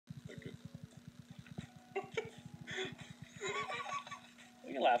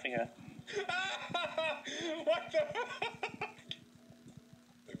are you laughing at? What the fuck?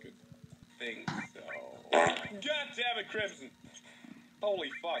 I could think so. God damn it, Crimson.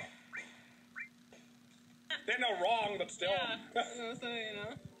 Holy fuck. They're no wrong, but still. Yeah. So, you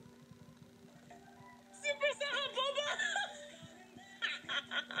know. Super Saha Boba!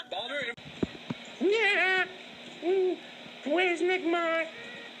 Baldur, Yeah. Where's Nickmar?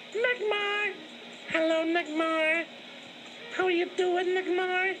 Nickmar! Hello, Nickmar. How you doing,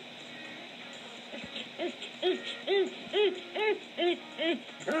 Nickmar?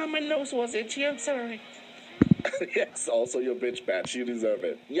 Oh, my nose was itchy. I'm sorry. Yes, also your bitch badge. You deserve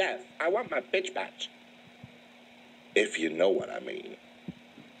it. Yes, I want my bitch badge. If you know what I mean.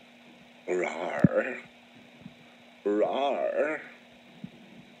 Rawr. Rawr.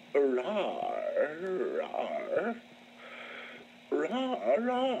 Rawr. Rawr. Rawr.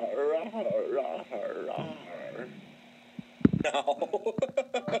 Rawr. Rawr. Rawr. no.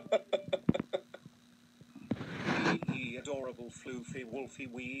 Adorable floofy wolfy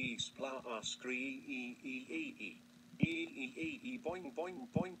wee splat scree boing boing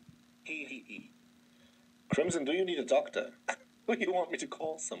boing he. Crimson, do you need a doctor? Do you want me to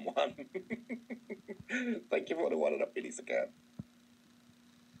call someone? Thank you for the 100 biddies again.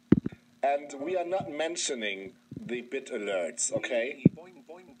 And we are not mentioning the bit alerts, okay? Boing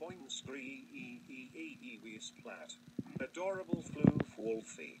boing boing scree wee splat. Adorable floof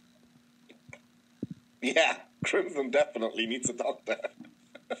wolfy. Yeah, Crimson definitely needs a doctor.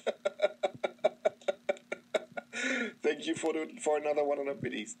 Thank you for another 100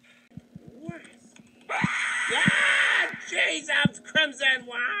 biddies. What? Ah! Jesus, Crimson,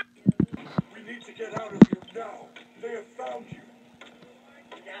 what? We need to get out of here now. They have found you.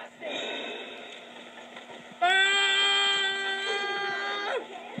 Ah!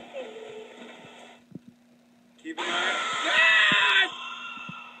 Keep an eye. Ah!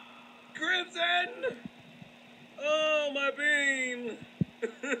 Crimson! Oh, my bean!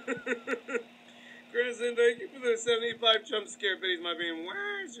 Crimson, thank you for the 75 jump scare biddies, my bean.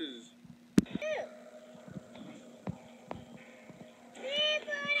 Washes.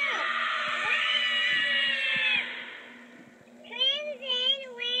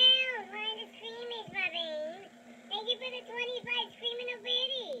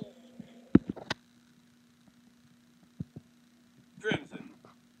 Crimson.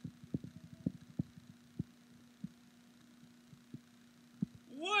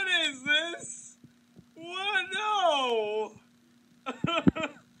 What is this? What? No!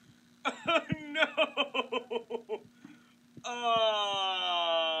 No!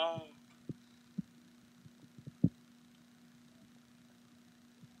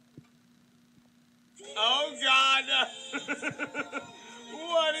 Oh God!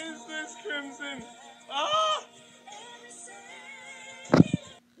 What is this, Crimson? Ah!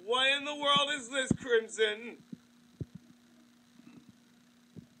 What in the world is this, Crimson?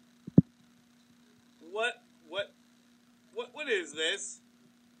 What is this?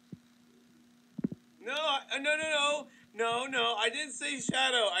 No, no, I didn't say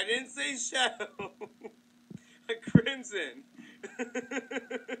shadow. I didn't say shadow. Crimson.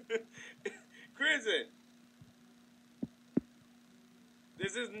 Crimson.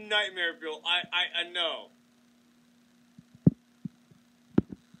 This is nightmare fuel. I know.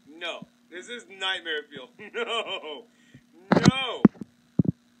 No. This is nightmare fuel. No. No.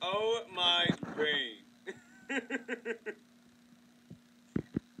 Oh my brain.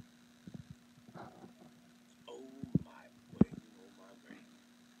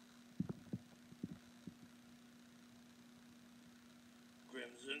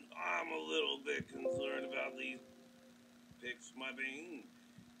 Crimson, I'm a little bit concerned about these pics, my bean.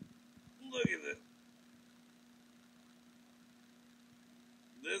 Look at this.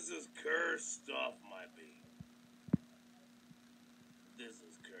 This is cursed stuff, my bean. This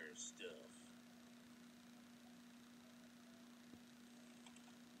is cursed stuff.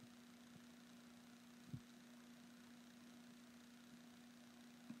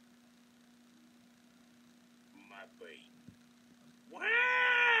 My bean. Wow!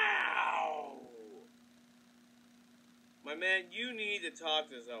 My man, you need to talk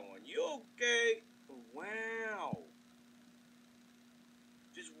to someone. You okay? Wow.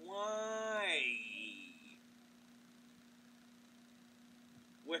 Just why?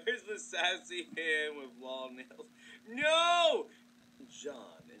 Where's the sassy hand with long nails? No!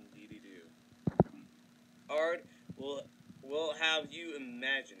 John, indeedy do. Art will have you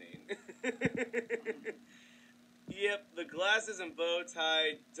imagining. Yep, the glasses and bow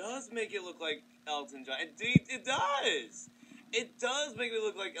tie does make it look like Elton John. Indeed, it does! It does make it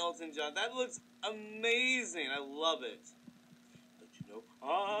look like Elton John. That looks amazing. I love it. But you know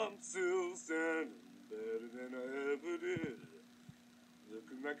I'm still standing better than I ever did.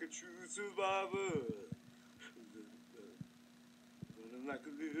 Looking like a true survivor. Running like a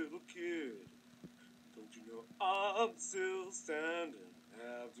little kid. Don't you know I'm still standing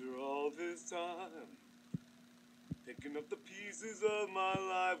after all this time? Picking up the pieces of my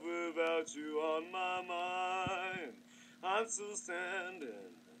life without you on my mind. I'm still standing.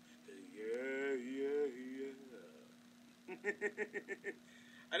 Yeah, yeah, yeah.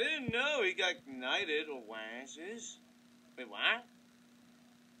 I didn't know he got knighted or washes. Wait, what?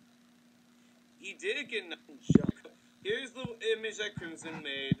 He did get knighted. Here's the image that Crimson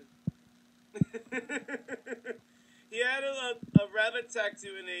made. He had a rabbit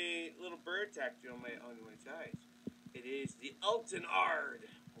tattoo and a little bird tattoo on my thighs. It is the Alton Ard.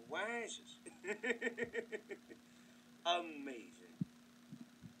 Washes. Amazing.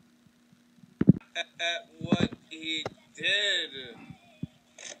 At what he did.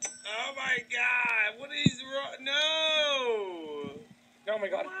 Oh my god, what is wrong? No! Oh my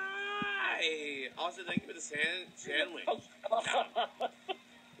god. Why? Also, thank you for the sandwich.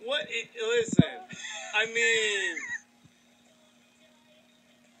 What? Listen, I mean,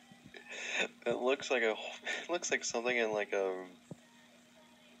 It looks like something in like an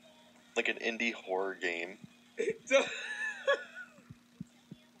indie horror game. it does.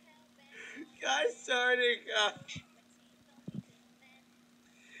 Guys, starting.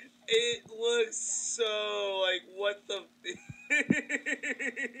 It looks so like what the.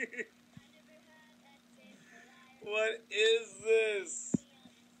 What is this?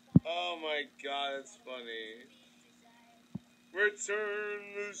 Oh my god, it's funny. Return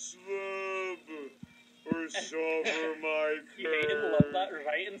the slab or suffer my You hate and curse. love that,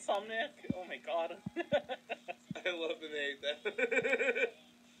 right, Insomniac? Oh my god. I love and hate that.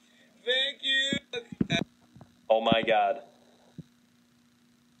 Thank you. Oh my god.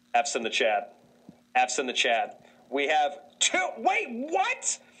 F's in the chat. F's in the chat. We have two. Wait,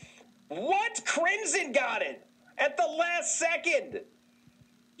 what? What? Crimson got it at the last second.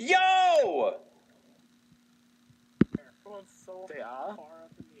 Yo! Everyone's so far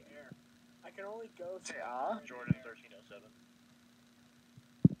up in the air. I can only go to Jordan 1307.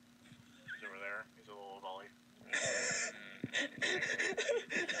 He's over there. He's a little volley.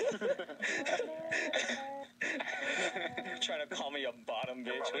 You're trying to call me a bottom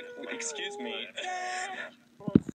bitch. Excuse me.